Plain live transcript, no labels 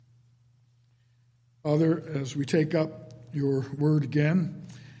Father, as we take up your word again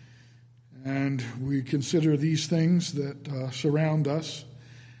and we consider these things that surround us,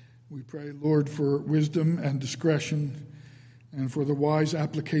 we pray, Lord, for wisdom and discretion and for the wise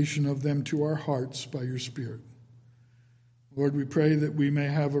application of them to our hearts by your Spirit. Lord, we pray that we may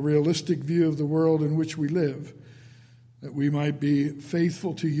have a realistic view of the world in which we live, that we might be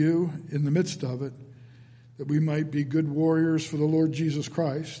faithful to you in the midst of it, that we might be good warriors for the Lord Jesus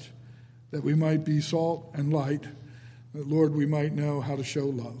Christ, that we might be salt and light, that, Lord, we might know how to show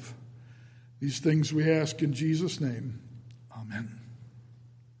love. These things we ask in Jesus' name. Amen.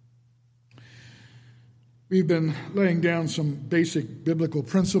 We've been laying down some basic biblical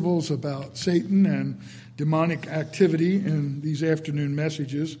principles about Satan and demonic activity in these afternoon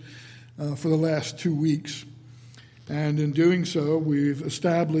messages for the last 2 weeks. And in doing so, we've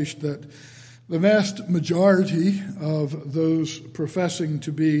established that the vast majority of those professing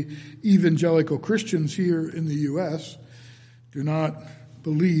to be evangelical Christians here in the U.S. do not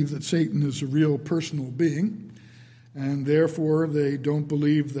believe that Satan is a real personal being, and therefore they don't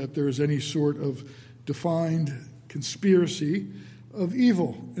believe that there is any sort of defined conspiracy of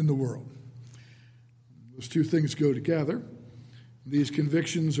evil in the world. Those two things go together. These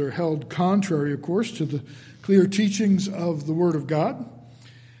convictions are held contrary, of course, to the clear teachings of the Word of God,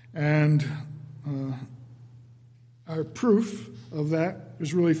 and our proof of that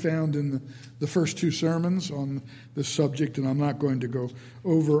is really found in the first two sermons on this subject, and I'm not going to go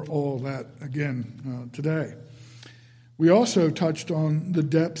over all that again today. We also touched on the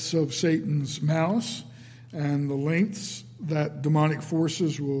depths of Satan's malice and the lengths that demonic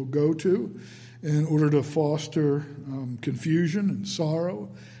forces will go to in order to foster confusion and sorrow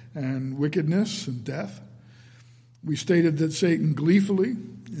and wickedness and death. We stated that Satan gleefully,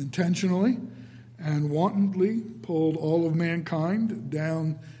 intentionally, and wantonly pulled all of mankind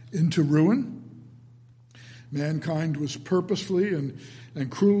down into ruin. Mankind was purposefully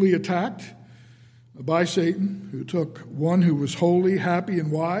and cruelly attacked by Satan, who took one who was holy, happy,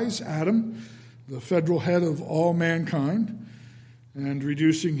 and wise, Adam, the federal head of all mankind, and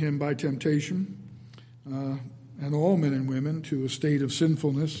reducing him by temptation, and all men and women, to a state of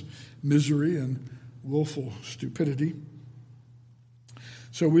sinfulness, misery, and willful stupidity.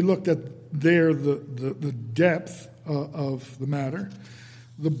 So we looked at there the depth of the matter.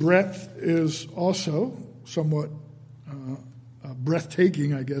 The breadth is also somewhat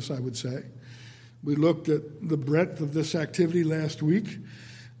breathtaking, I guess I would say. We looked at the breadth of this activity last week.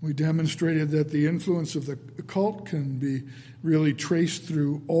 We demonstrated that the influence of the occult can be really traced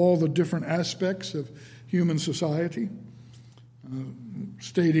through all the different aspects of human society,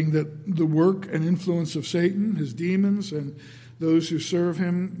 stating that the work and influence of Satan, his demons, and those who serve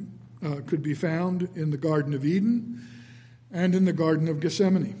him could be found in the Garden of Eden and in the Garden of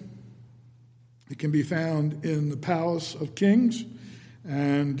Gethsemane. It can be found in the palace of kings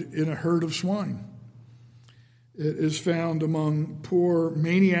and in a herd of swine. It is found among poor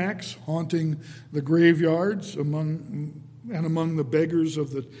maniacs haunting the graveyards, among the beggars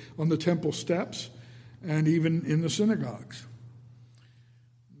on the temple steps, and even in the synagogues.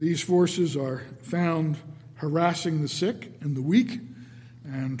 These forces are found harassing the sick and the weak,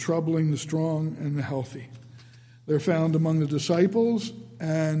 and troubling the strong and the healthy. They're found among the disciples,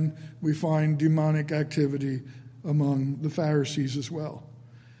 and we find demonic activity among the Pharisees as well.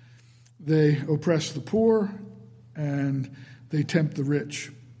 They oppress the poor, and they tempt the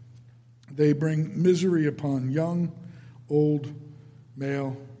rich. They bring misery upon young, old,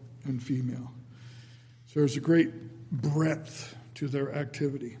 male, and female. So there's a great breadth to their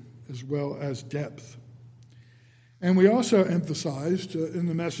activity as well as depth. And we also emphasized in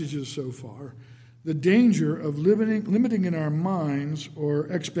the messages so far the danger of limiting in our minds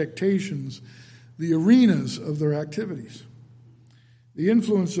or expectations the arenas of their activities. The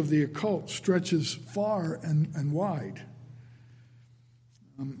influence of the occult stretches far and wide.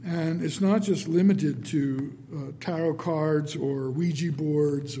 And it's not just limited to tarot cards or Ouija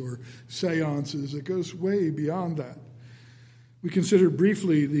boards or seances. It goes way beyond that. We considered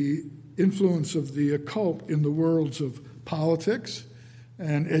briefly the influence of the occult in the worlds of politics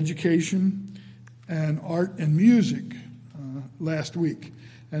and education and art and music last week.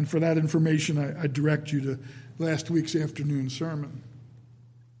 And for that information, I direct you to last week's afternoon sermon.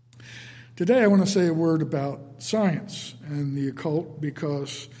 Today I want to say a word about science and the occult,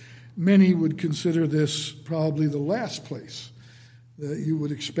 because many would consider this probably the last place that you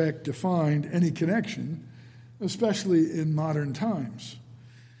would expect to find any connection, especially in modern times.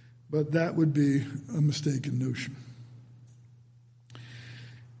 But that would be a mistaken notion.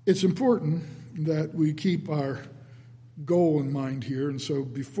 It's important that we keep our goal in mind here, and so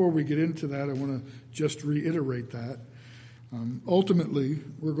before we get into that, I want to just reiterate that. Ultimately,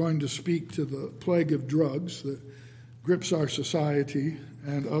 we're going to speak to the plague of drugs that grips our society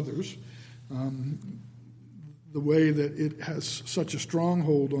and others, the way that it has such a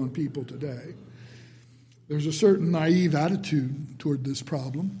stronghold on people today. There's a certain naive attitude toward this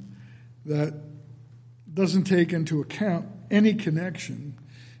problem that doesn't take into account any connection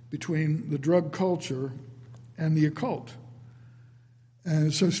between the drug culture and the occult. And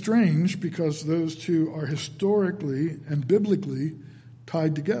it's so strange because those two are historically and biblically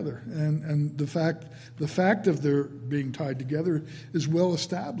tied together. And the fact of their being tied together is well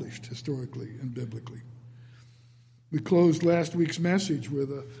established historically and biblically. We closed last week's message with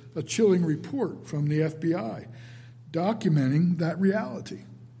a chilling report from the FBI documenting that reality.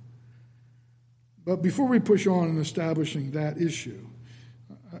 But before we push on in establishing that issue,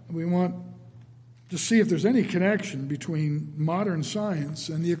 we want to see if there's any connection between modern science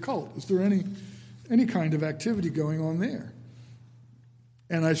and the occult. Is there any kind of activity going on there?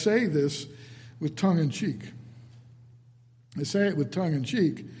 And I say this with tongue in cheek. I say it with tongue in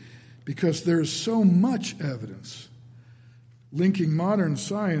cheek because there's so much evidence linking modern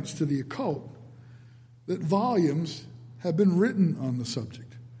science to the occult that volumes have been written on the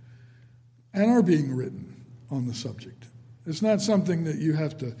subject and are being written on the subject. It's not something that you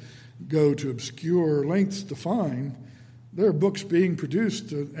have to go to obscure lengths to find. There are books being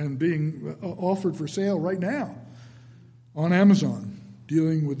produced and being offered for sale right now on Amazon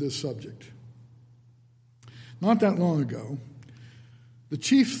dealing with this subject. Not that long ago, the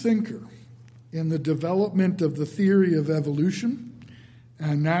chief thinker in the development of the theory of evolution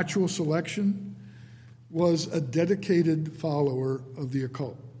and natural selection was a dedicated follower of the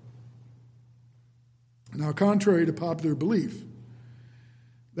occult. Now, contrary to popular belief,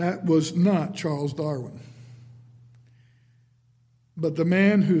 that was not Charles Darwin, but the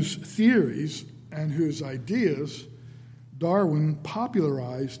man whose theories and whose ideas Darwin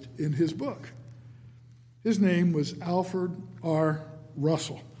popularized in his book. His name was Alfred R.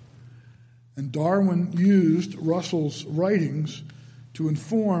 Russell, and Darwin used Russell's writings to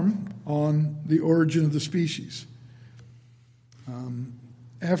inform on the origin of the species.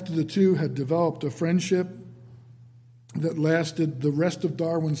 After the two had developed a friendship that lasted the rest of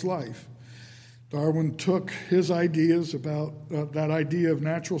Darwin's life, Darwin took his ideas about that idea of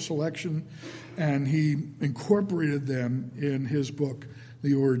natural selection and he incorporated them in his book,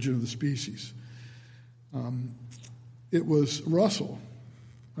 The Origin of the Species. It was Russell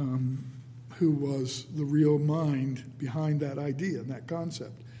who was the real mind behind that idea and that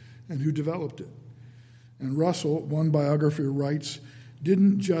concept and who developed it. And Russell, one biographer writes,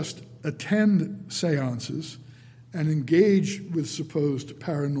 didn't just attend seances and engage with supposed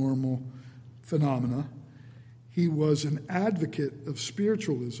paranormal phenomena. He was an advocate of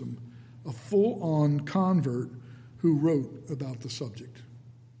spiritualism, a full-on convert who wrote about the subject.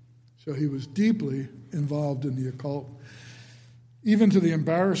 So he was deeply involved in the occult, even to the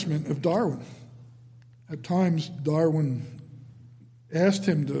embarrassment of Darwin. At times, Darwin asked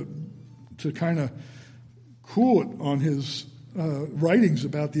him to kind of cool it on his writings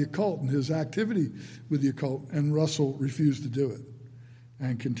about the occult and his activity with the occult, and Russell refused to do it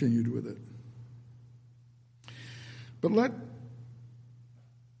and continued with it. But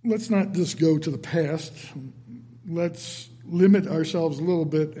let's not just go to the past. Let's limit ourselves a little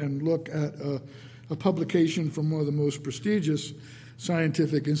bit and look at a publication from one of the most prestigious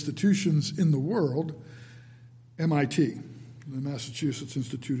scientific institutions in the world, MIT, the Massachusetts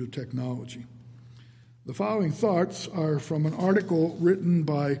Institute of Technology. The following thoughts are from an article written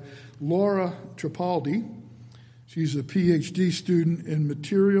by Laura Tripaldi. She's a PhD student in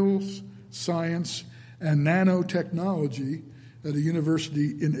materials science and nanotechnology at a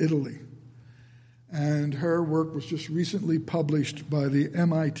university in Italy. And her work was just recently published by the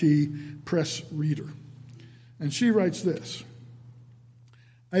MIT Press Reader. And she writes this: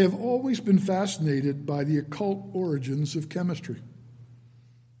 I have always been fascinated by the occult origins of chemistry.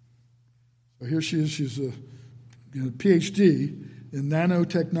 So here she is, she's a PhD in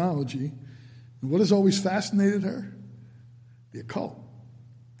nanotechnology. And what has always fascinated her? The occult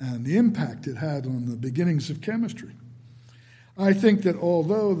and the impact it had on the beginnings of chemistry. I think that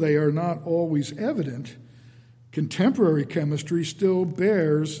although they are not always evident, contemporary chemistry still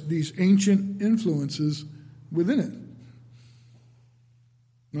bears these ancient influences within it.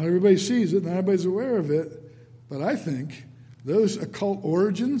 Not everybody sees it, not everybody's aware of it, but I think those occult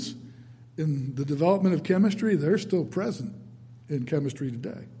origins in the development of chemistry, they're still present in chemistry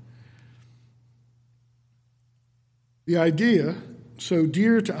today. The idea, so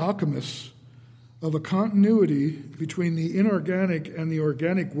dear to alchemists, of a continuity between the inorganic and the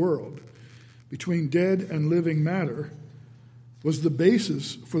organic world, between dead and living matter, was the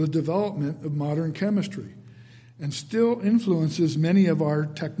basis for the development of modern chemistry and still influences many of our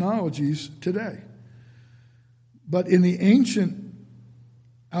technologies today. But in the ancient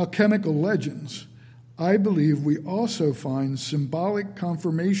alchemical legends, I believe we also find symbolic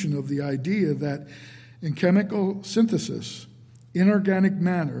confirmation of the idea that in chemical synthesis, inorganic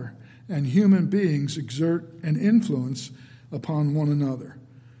matter and human beings exert an influence upon one another,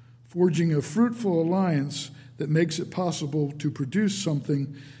 forging a fruitful alliance that makes it possible to produce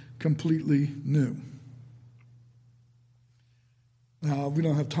something completely new. Now, we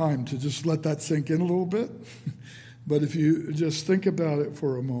don't have time to just let that sink in a little bit, but if you just think about it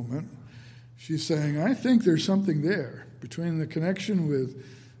for a moment, she's saying, I think there's something there between the connection with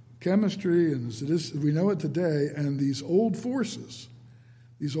chemistry and as it is, we know it today, and these old forces,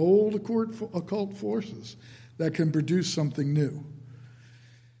 these old occult forces that can produce something new.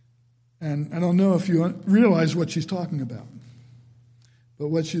 And I don't know if you realize what she's talking about, but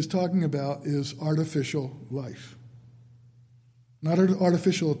what she's talking about is artificial life. Not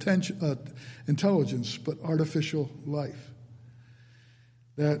artificial intelligence, but artificial life.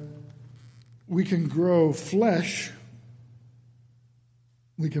 That we can grow flesh,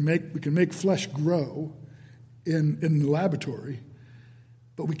 we can make flesh grow in the laboratory,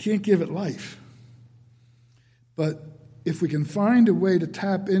 but we can't give it life. But if we can find a way to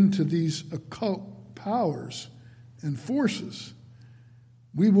tap into these occult powers and forces,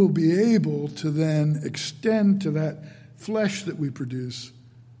 we will be able to then extend to that flesh that we produce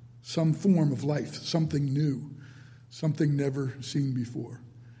some form of life, something new, something never seen before.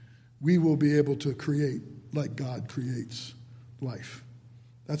 We will be able to create like God creates life.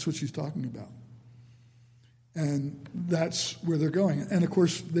 That's what she's talking about. And that's where they're going. And of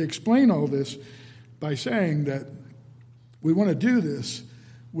course, they explain all this by saying that we want to do this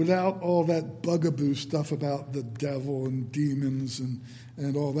without all that bugaboo stuff about the devil and demons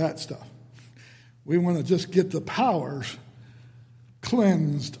and all that stuff. We want to just get the powers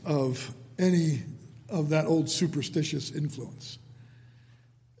cleansed of any of that old superstitious influence,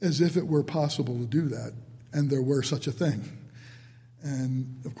 as if it were possible to do that, and there were such a thing.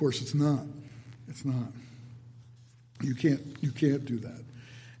 And of course, it's not. It's not. You can't do that.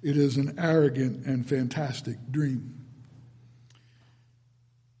 It is an arrogant and fantastic dream.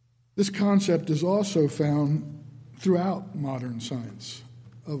 This concept is also found throughout modern science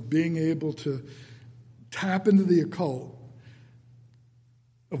of being able to tap into the occult,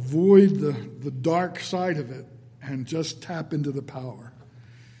 avoid the dark side of it, and just tap into the power.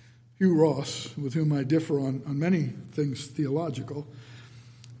 Hugh Ross, with whom I differ on many things theological,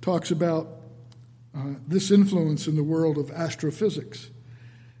 talks about this influence in the world of astrophysics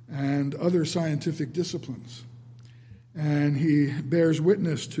and other scientific disciplines. And he bears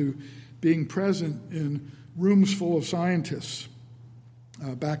witness to being present in rooms full of scientists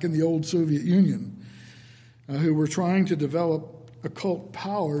back in the old Soviet Union who were trying to develop occult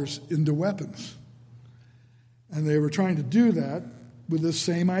powers into weapons. And they were trying to do that with this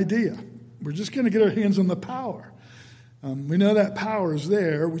same idea. We're just going to get our hands on the power. We know that power is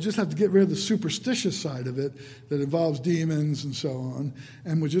there. We just have to get rid of the superstitious side of it that involves demons and so on.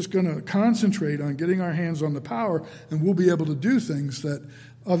 And we're just going to concentrate on getting our hands on the power, and we'll be able to do things that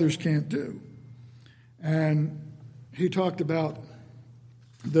others can't do. And he talked about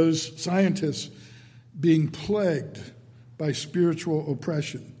those scientists being plagued by spiritual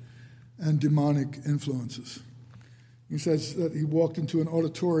oppression and demonic influences. He says that he walked into an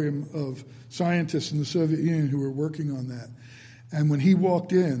auditorium of scientists in the Soviet Union who were working on that. And when he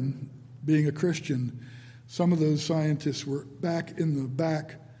walked in, being a Christian, some of those scientists were back in the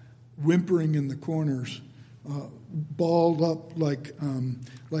back, whimpering in the corners, balled up like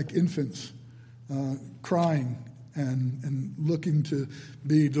infants, crying and looking to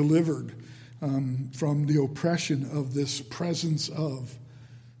be delivered from the oppression of this presence of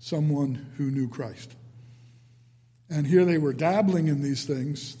someone who knew Christ. And here they were dabbling in these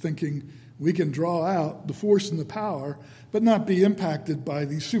things, thinking we can draw out the force and the power, but not be impacted by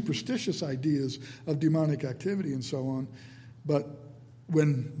these superstitious ideas of demonic activity and so on. But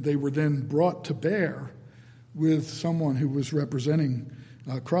when they were then brought to bear with someone who was representing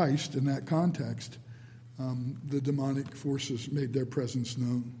Christ in that context, the demonic forces made their presence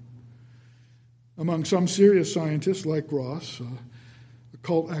known. Among some serious scientists like Ross,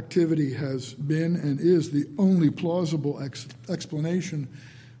 occult activity has been and is the only plausible explanation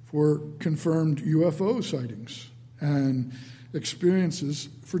for confirmed UFO sightings and experiences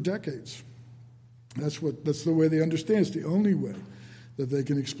for decades. That's the way they understand. It's the only way that they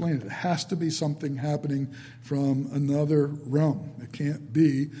can explain it. It has to be something happening from another realm. It can't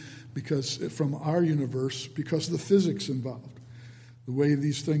be from our universe because of the physics involved. The way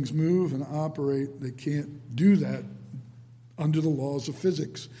these things move and operate, they can't do that under the laws of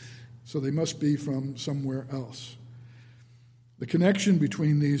physics. So they must be from somewhere else. The connection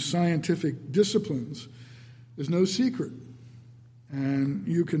between these scientific disciplines is no secret. And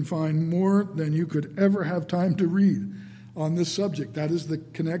you can find more than you could ever have time to read on this subject. That is the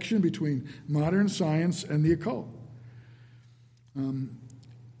connection between modern science and the occult.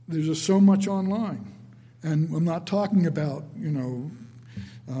 There's just so much online. And I'm not talking about,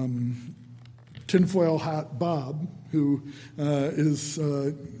 tinfoil hat Bob, who is,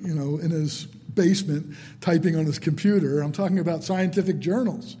 in his basement typing on his computer. I'm talking about scientific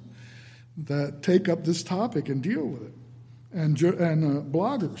journals that take up this topic and deal with it, and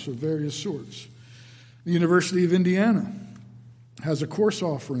bloggers of various sorts. The University of Indiana has a course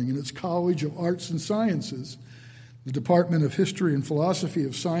offering in its College of Arts and Sciences, the Department of History and Philosophy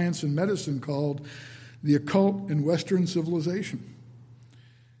of Science and Medicine, called The Occult in Western Civilization.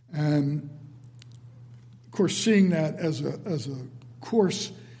 And, of course, seeing that as a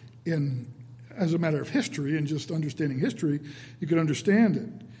course as a matter of history and just understanding history, you can understand it.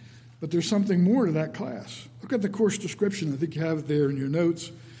 But there's something more to that class. Look at the course description. I think you have it there in your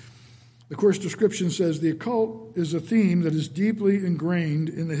notes. The course description says, the occult is a theme that is deeply ingrained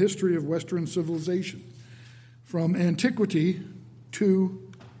in the history of Western civilization, from antiquity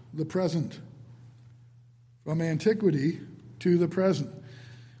to the present. From antiquity to the present.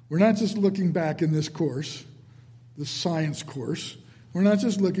 We're not just looking back in this course, the science course. We're not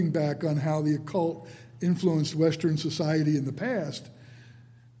just looking back on how the occult influenced Western society in the past.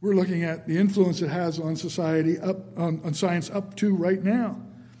 We're looking at the influence it has on society, on science up to right now.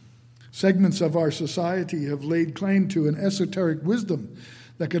 Segments of our society have laid claim to an esoteric wisdom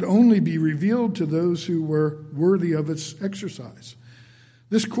that could only be revealed to those who were worthy of its exercise.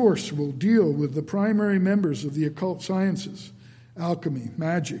 This course will deal with the primary members of the occult sciences, alchemy,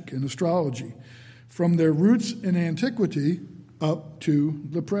 magic, and astrology, from their roots in antiquity up to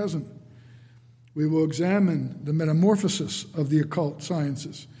the present. We will examine the metamorphosis of the occult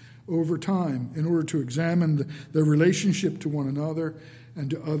sciences over time in order to examine their relationship to one another and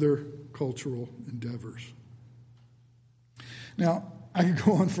to other cultural endeavors. Now, I could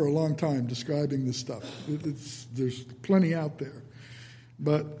go on for a long time describing this stuff. There's plenty out there.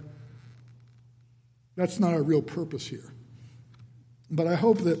 But that's not our real purpose here. But I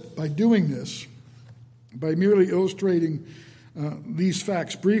hope that by doing this, by merely illustrating these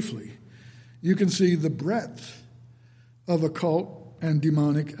facts briefly, you can see the breadth of occult and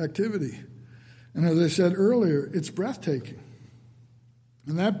demonic activity. And as I said earlier, it's breathtaking.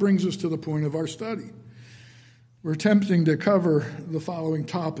 And that brings us to the point of our study. We're attempting to cover the following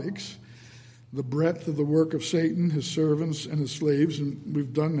topics: the breadth of the work of Satan, his servants, and his slaves, and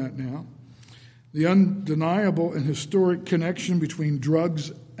we've done that now. The undeniable and historic connection between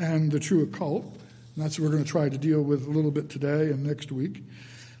drugs and the true occult, and that's what we're going to try to deal with a little bit today and next week.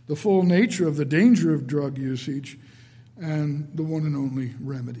 The full nature of the danger of drug usage, and the one and only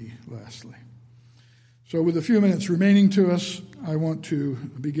remedy, lastly. So with a few minutes remaining to us, I want to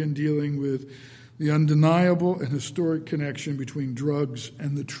begin dealing with the undeniable and historic connection between drugs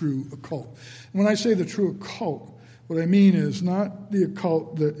and the true occult. And when I say the true occult, what I mean is not the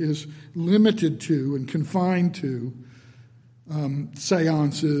occult that is limited to and confined to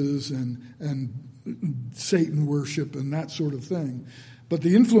seances and Satan worship and that sort of thing, but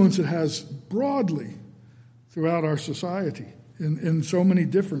the influence it has broadly throughout our society in so many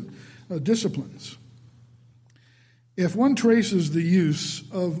different disciplines. If one traces the use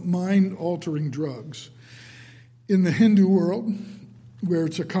of mind-altering drugs in the Hindu world, where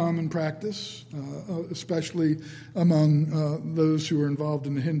it's a common practice, especially among those who are involved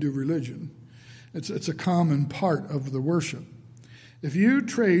in the Hindu religion, it's a common part of the worship. If you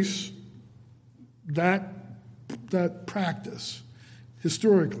trace that practice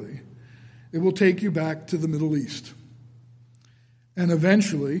historically, it will take you back to the Middle East. And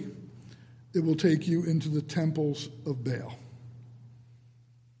eventually, it will take you into the temples of Baal.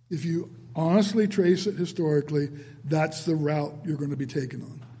 If you honestly trace it historically, that's the route you're going to be taken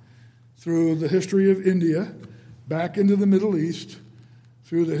on. Through the history of India, back into the Middle East,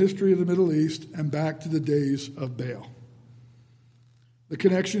 through the history of the Middle East, and back to the days of Baal. The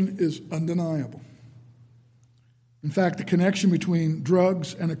connection is undeniable. In fact, the connection between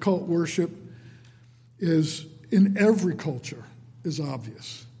drugs and occult worship is, in every culture, is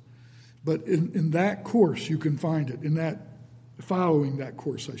obvious. But in that course, you can find it. Following that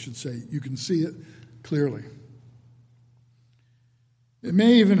course, I should say, you can see it clearly. It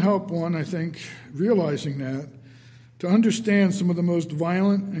may even help one, I think, realizing that, to understand some of the most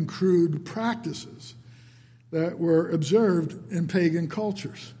violent and crude practices that were observed in pagan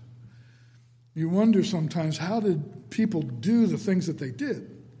cultures. You wonder sometimes, how did people do the things that they did?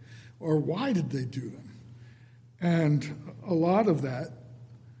 Or why did they do them? And a lot of that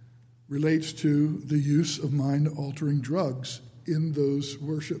relates to the use of mind-altering drugs in those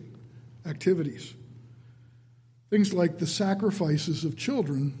worship activities. Things like the sacrifices of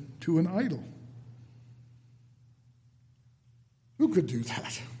children to an idol. Who could do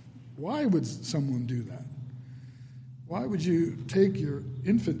that? Why would someone do that? Why would you take your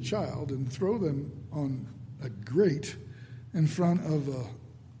infant child and throw them on a grate in front of a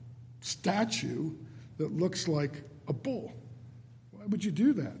statue that looks like a bull? Why would you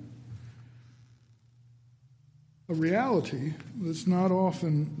do that? A reality that's not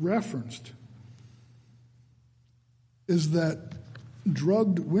often referenced is that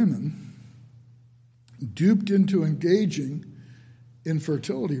drugged women, duped into engaging in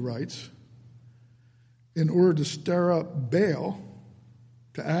fertility rites in order to stir up Baal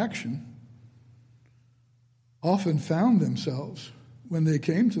to action, often found themselves, when they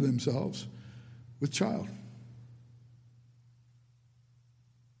came to themselves, with child.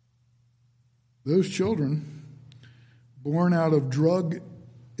 Those children, born out of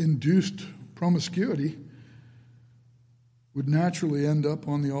drug-induced promiscuity, would naturally end up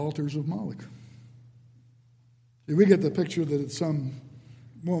on the altars of Moloch. We get the picture that it's some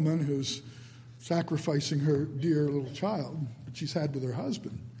woman who's sacrificing her dear little child that she's had with her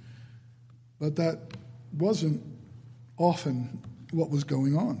husband. But that wasn't often what was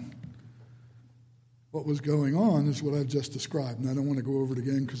going on. What was going on is what I've just described. And I don't want to go over it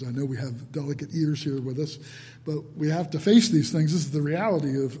again because I know we have delicate ears here with us. But we have to face these things. This is the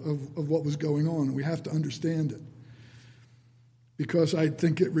reality of what was going on, and we have to understand it. Because I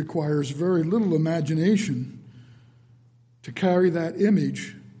think it requires very little imagination to carry that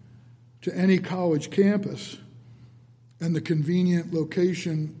image to any college campus and the convenient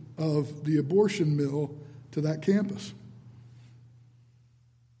location of the abortion mill to that campus.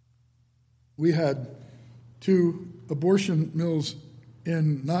 We had 2 abortion mills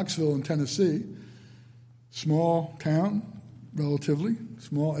in Knoxville in Tennessee, small town, relatively,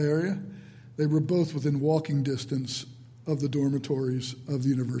 small area. They were both within walking distance of the dormitories of the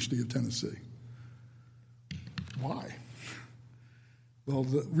University of Tennessee. Why? Well,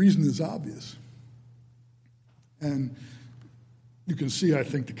 the reason is obvious. And you can see, I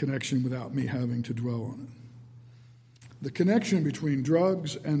think, the connection without me having to dwell on it. The connection between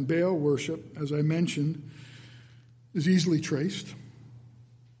drugs and Baal worship, as I mentioned, is easily traced.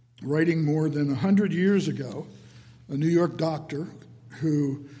 Writing more than 100 years ago, a New York doctor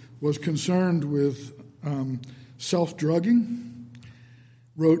who was concerned with self-drugging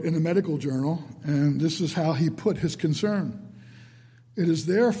wrote in a medical journal, and this is how he put his concern. It is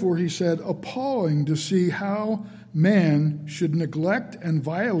therefore, he said, appalling to see how man should neglect and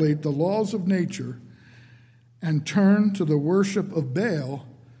violate the laws of nature and turn to the worship of Baal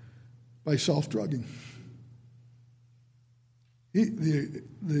by self-drugging.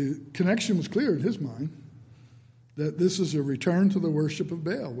 The connection was clear in his mind that this is a return to the worship of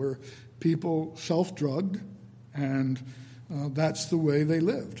Baal, where people self-drugged, and that's the way they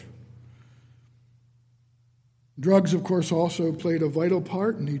lived. Drugs, of course, also played a vital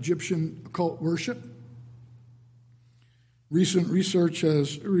part in Egyptian occult worship. Recent research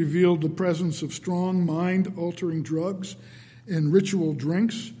has revealed the presence of strong mind-altering drugs in ritual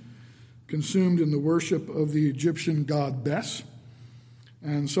drinks consumed in the worship of the Egyptian god Bes.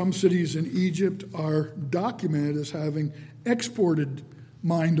 And some cities in Egypt are documented as having exported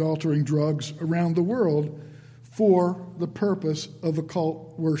mind-altering drugs around the world for the purpose of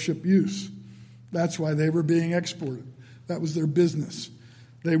occult worship use. That's why they were being exported. That was their business.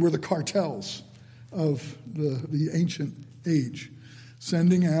 They were the cartels of the ancient age,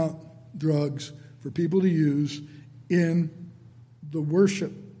 sending out drugs for people to use in the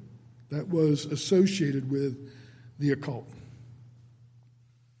worship that was associated with the occult.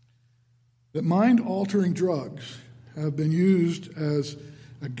 That mind-altering drugs have been used as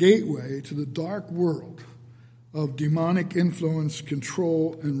a gateway to the dark world of demonic influence,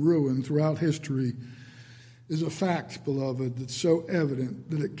 control, and ruin throughout history is a fact, beloved, that's so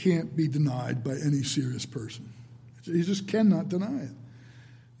evident that it can't be denied by any serious person. You just cannot deny it.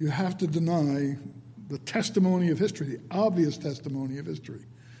 You have to deny the testimony of history, the obvious testimony of history,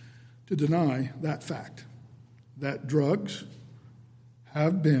 to deny that fact, that drugs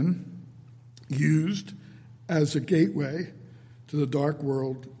have been used as a gateway to the dark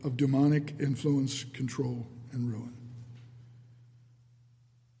world of demonic influence, control, and ruin.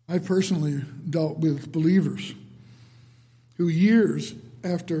 I've personally dealt with believers who years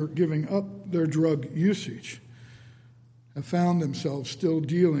after giving up their drug usage have found themselves still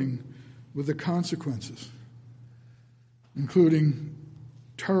dealing with the consequences, including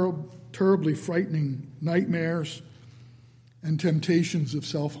terribly frightening nightmares and temptations of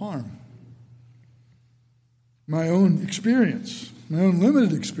self-harm. My own experience, my own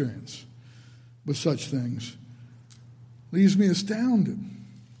limited experience with such things, leaves me astounded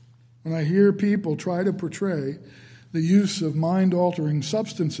when I hear people try to portray the use of mind-altering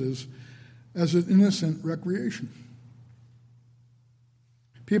substances as an innocent recreation.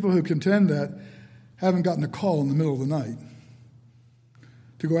 People who contend that haven't gotten a call in the middle of the night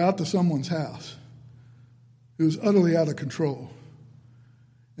to go out to someone's house who's utterly out of control,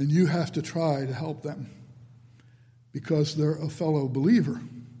 and you have to try to help them because they're a fellow believer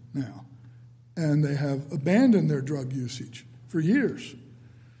now, and they have abandoned their drug usage for years.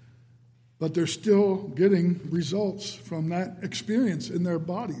 But they're still getting results from that experience in their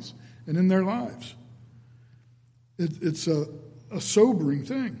bodies and in their lives. It's a sobering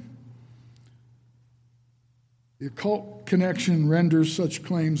thing. The occult connection renders such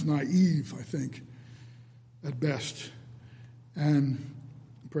claims naive, I think, at best, and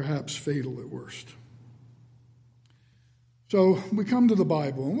perhaps fatal at worst. So we come to the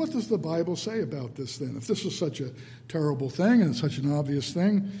Bible, and what does the Bible say about this then? If this is such a terrible thing and it's such an obvious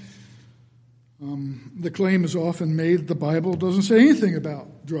thing, the claim is often made that the Bible doesn't say anything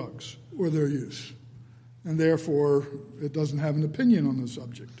about drugs or their use, and therefore it doesn't have an opinion on the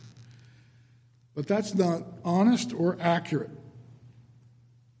subject. But that's not honest or accurate.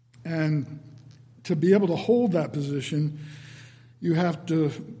 And to be able to hold that position, you have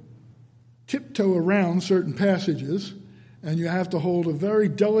to tiptoe around certain passages, and you have to hold a very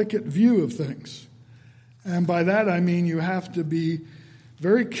delicate view of things. And by that I mean you have to be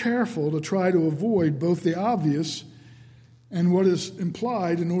very careful to try to avoid both the obvious and what is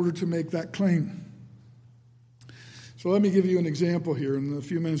implied in order to make that claim. So let me give you an example here in the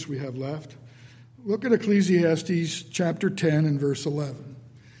few minutes we have left. Look at Ecclesiastes chapter 10 and verse 11.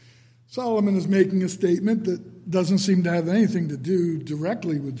 Solomon is making a statement that doesn't seem to have anything to do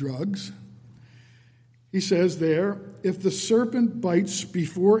directly with drugs. He says there, "If the serpent bites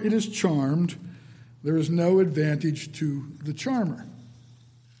before it is charmed, there is no advantage to the charmer."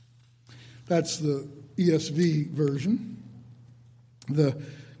 That's the ESV version. The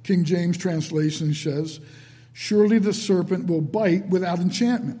King James translation says, "Surely the serpent will bite without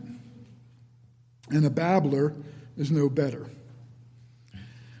enchantment, and a babbler is no better."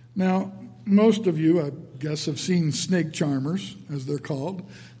 Now, most of you, I guess, have seen snake charmers, as they're called.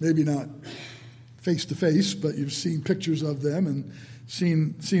 Maybe not face-to-face, but you've seen pictures of them and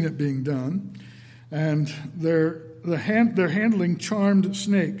seen it being done. And they're handling charmed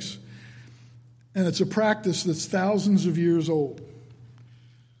snakes. And it's a practice that's thousands of years old.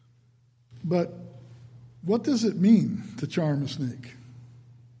 But what does it mean to charm a snake?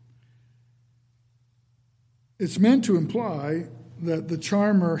 It's meant to imply that the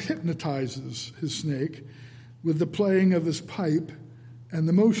charmer hypnotizes his snake with the playing of his pipe and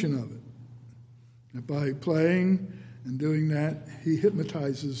the motion of it. And by playing and doing that, he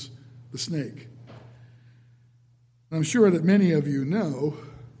hypnotizes the snake. I'm sure that many of you know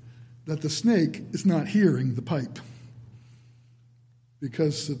that the snake is not hearing the pipe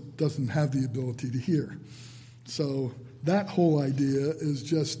because it doesn't have the ability to hear. So that whole idea is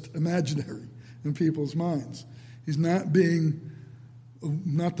just imaginary in people's minds. He's not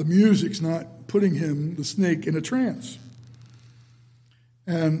the music's not putting the snake in a trance.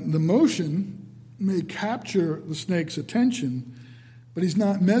 And the motion may capture the snake's attention, but he's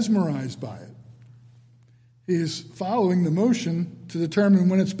not mesmerized by it. He's following the motion to determine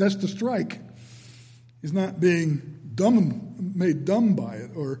when it's best to strike. He's not being made dumb by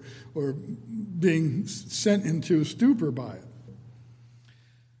it or being sent into a stupor by it.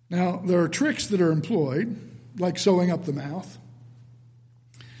 Now, there are tricks that are employed, like sewing up the mouth,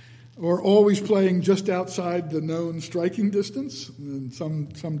 or always playing just outside the known striking distance, and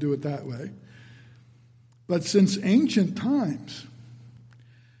some do it that way. But since ancient times,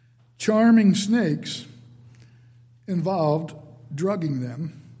 charming snakes involved drugging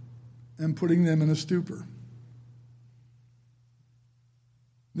them and putting them in a stupor.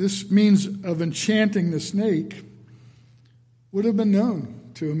 This means of enchanting the snake would have been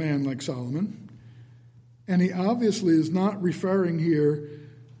known to a man like Solomon, and he obviously is not referring here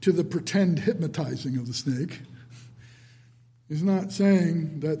to the pretend hypnotizing of the snake. He's not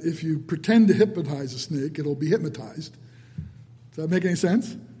saying that if you pretend to hypnotize a snake, it'll be hypnotized. Does that make any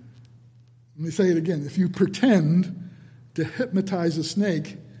sense? Let me say it again. If you pretend to hypnotize a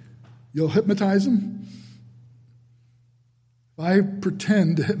snake, You'll hypnotize them? If I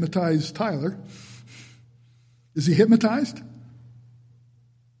pretend to hypnotize Tyler, is he hypnotized?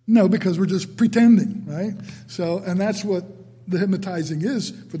 No, because we're just pretending, right? So, and that's what the hypnotizing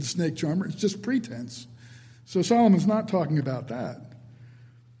is for the snake charmer. It's just pretense. So Solomon's not talking about that.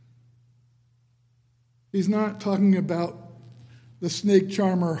 He's not talking about the snake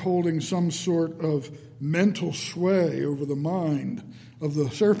charmer holding some sort of mental sway over the mind of the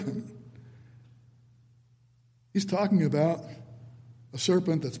serpent. He's talking about a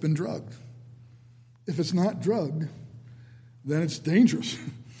serpent that's been drugged. If it's not drugged, then it's dangerous.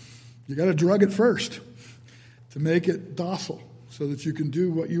 You got to drug it first to make it docile so that you can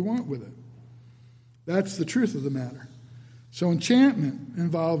do what you want with it. That's the truth of the matter. So enchantment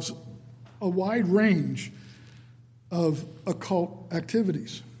involves a wide range of occult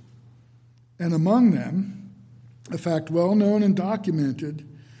activities. And among them, a fact well known and documented,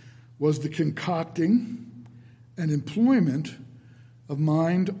 was the concocting and employment of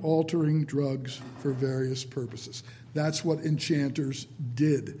mind-altering drugs for various purposes. That's what enchanters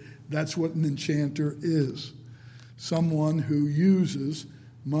did. That's what an enchanter is. Someone who uses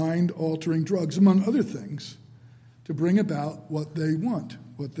mind-altering drugs, among other things, to bring about what they want,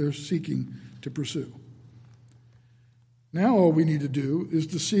 what they're seeking to pursue. Now all we need to do is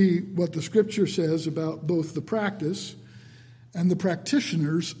to see what the Scripture says about both the practice and the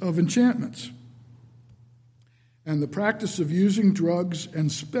practitioners of enchantments. And the practice of using drugs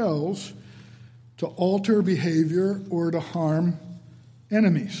and spells to alter behavior or to harm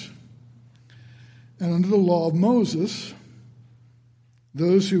enemies. And under the law of Moses,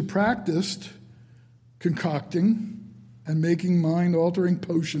 those who practiced concocting and making mind-altering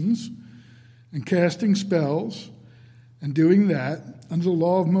potions and casting spells and doing that, under the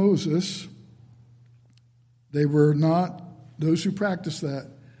law of Moses, those who practiced that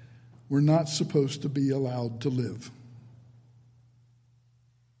were not supposed to be allowed to live.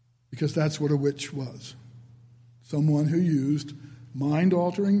 Because that's what a witch was. Someone who used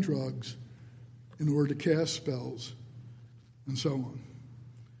mind-altering drugs in order to cast spells and so on.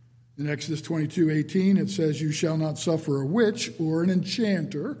 In Exodus 22:18, it says, "You shall not suffer a witch or an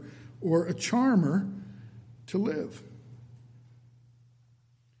enchanter or a charmer to live."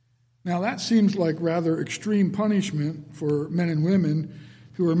 Now that seems like rather extreme punishment for men and women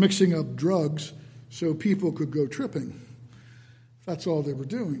who are mixing up drugs so people could go tripping. That's all they were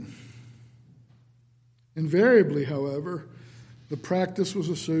doing. Invariably, however, the practice was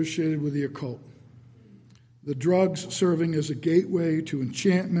associated with the occult, the drugs serving as a gateway to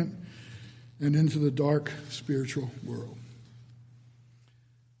enchantment and into the dark spiritual world.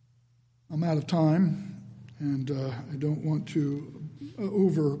 I'm out of time, and I don't want to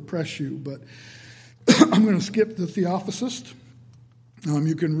overpress you, but I'm going to skip the Theosophist.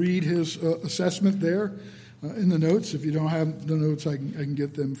 You can read his assessment there in the notes. If you don't have the notes, I can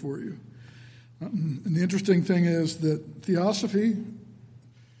get them for you. And the interesting thing is that Theosophy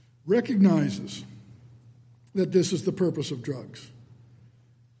recognizes that this is the purpose of drugs,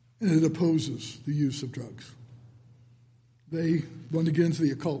 and it opposes the use of drugs. They want to get into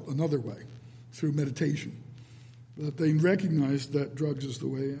the occult another way, through meditation, but they recognize that drugs is the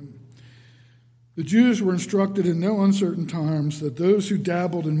way in. The Jews were instructed in no uncertain terms that those who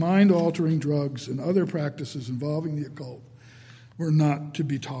dabbled in mind-altering drugs and other practices involving the occult were not to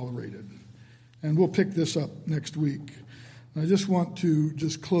be tolerated. And we'll pick this up next week. I just want to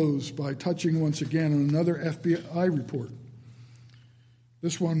close by touching once again on another FBI report.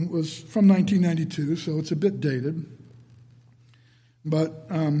 This one was from 1992, so it's a bit dated. But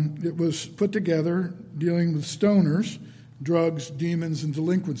it was put together dealing with stoners, drugs, demons, and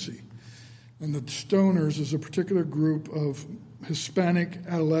delinquency. And the stoners is a particular group of Hispanic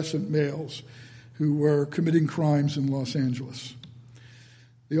adolescent males who were committing crimes in Los Angeles.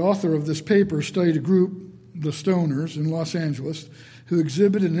 The author of this paper studied a group, the stoners in Los Angeles, who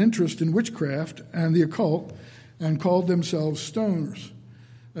exhibited an interest in witchcraft and the occult and called themselves stoners,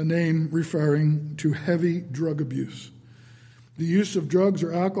 a name referring to heavy drug abuse. The use of drugs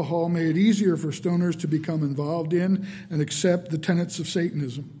or alcohol made it easier for stoners to become involved in and accept the tenets of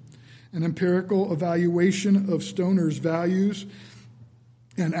Satanism. An empirical evaluation of stoners' values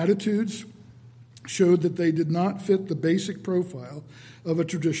and attitudes showed that they did not fit the basic profile of a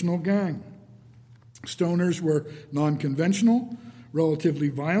traditional gang. Stoners were non-conventional, relatively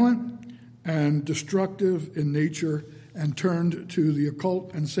violent, and destructive in nature, and turned to the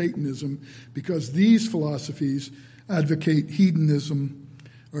occult and Satanism because these philosophies advocate hedonism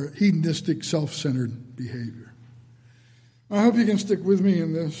or hedonistic self-centered behavior. I hope you can stick with me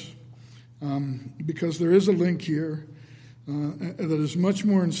in this because there is a link here that is much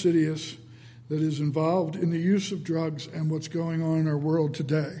more insidious, that is involved in the use of drugs and what's going on in our world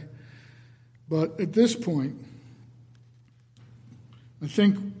today. But at this point, I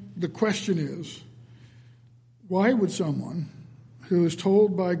think the question is, why would someone who is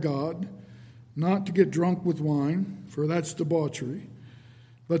told by God not to get drunk with wine, for that's debauchery,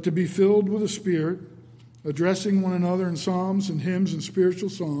 but to be filled with the Spirit, addressing one another in psalms and hymns and spiritual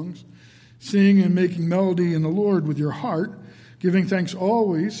songs, singing and making melody in the Lord with your heart, giving thanks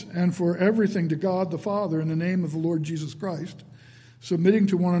always and for everything to God the Father in the name of the Lord Jesus Christ, submitting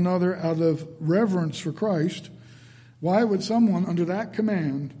to one another out of reverence for Christ, why would someone under that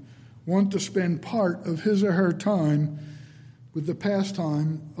command want to spend part of his or her time with the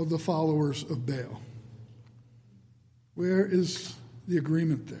pastime of the followers of Baal? Where is the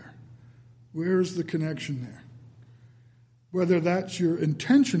agreement there? Where is the connection there? Whether that's your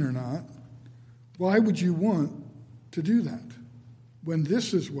intention or not, why would you want to do that when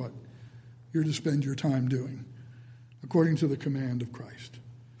this is what you're to spend your time doing, according to the command of Christ?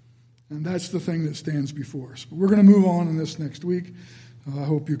 And that's the thing that stands before us. But we're going to move on in this next week. I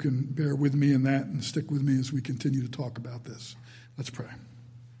hope you can bear with me in that and stick with me as we continue to talk about this. Let's pray.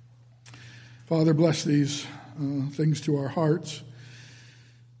 Father, bless these things to our hearts.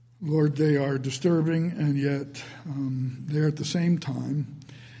 Lord, they are disturbing, and yet they're at the same time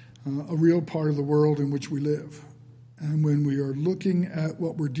a real part of the world in which we live. And when we are looking at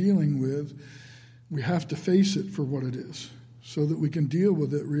what we're dealing with, we have to face it for what it is so that we can deal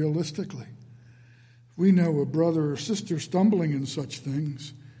with it realistically. If we know a brother or sister stumbling in such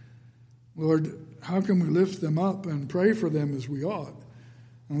things, Lord, how can we lift them up and pray for them as we ought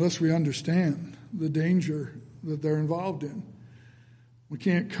unless we understand the danger that they're involved in? We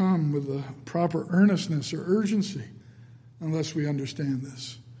can't come with a proper earnestness or urgency unless we understand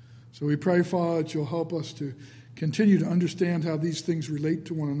this. So we pray, Father, that you'll help us to continue to understand how these things relate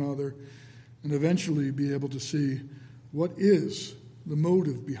to one another and eventually be able to see what is the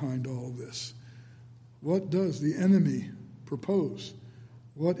motive behind all of this. What does the enemy propose?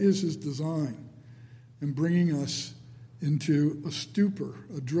 What is his design in bringing us into a stupor,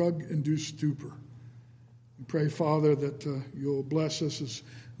 a drug-induced stupor? We pray, Father, that you'll bless us as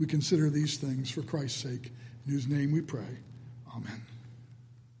we consider these things for Christ's sake, in whose name we pray. Amen.